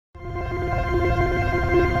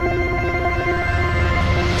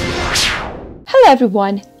Hello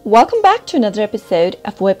everyone, welcome back to another episode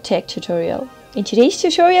of Webtech Tutorial. In today's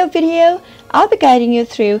tutorial video, I'll be guiding you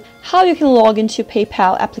through how you can log into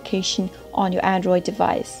PayPal application on your Android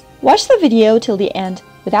device. Watch the video till the end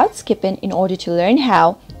without skipping in order to learn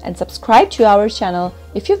how, and subscribe to our channel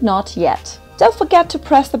if you've not yet. Don't forget to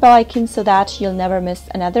press the bell icon so that you'll never miss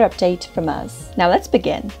another update from us. Now let's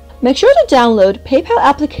begin. Make sure to download PayPal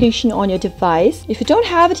application on your device. If you don't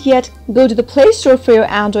have it yet, go to the Play Store for your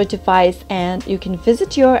Android device and you can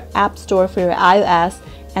visit your App Store for your iOS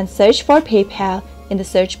and search for PayPal in the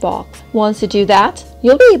search box. Once you do that,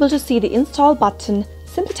 you'll be able to see the install button.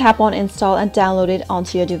 Simply tap on install and download it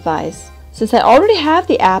onto your device. Since I already have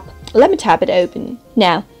the app, let me tap it open.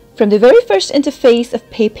 Now, from the very first interface of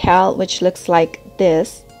PayPal, which looks like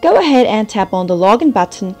this, go ahead and tap on the login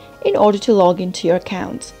button in order to log into your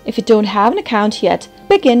account. If you don't have an account yet,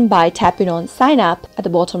 begin by tapping on sign up at the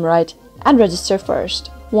bottom right and register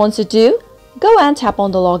first. Once you do, go and tap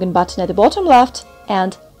on the login button at the bottom left,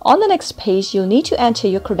 and on the next page you'll need to enter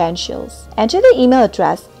your credentials. Enter the email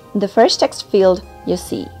address in the first text field you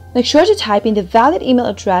see. Make sure to type in the valid email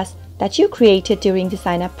address that you created during the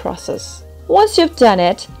sign up process. Once you've done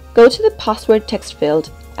it, go to the password text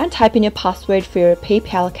field and type in your password for your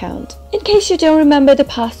PayPal account. In case you don't remember the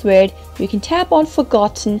password, you can tap on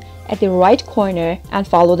Forgotten at the right corner and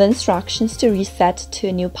follow the instructions to reset to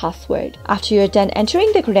a new password. After you're done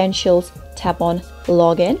entering the credentials, tap on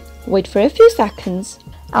Login, wait for a few seconds.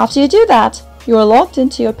 After you do that, you are logged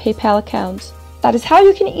into your PayPal account. That is how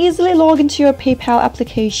you can easily log into your PayPal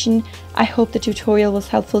application. I hope the tutorial was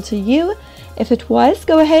helpful to you. If it was,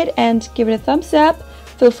 go ahead and give it a thumbs up.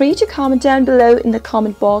 Feel free to comment down below in the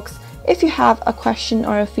comment box if you have a question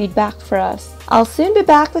or a feedback for us. I'll soon be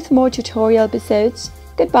back with more tutorial episodes.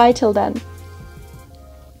 Goodbye till then.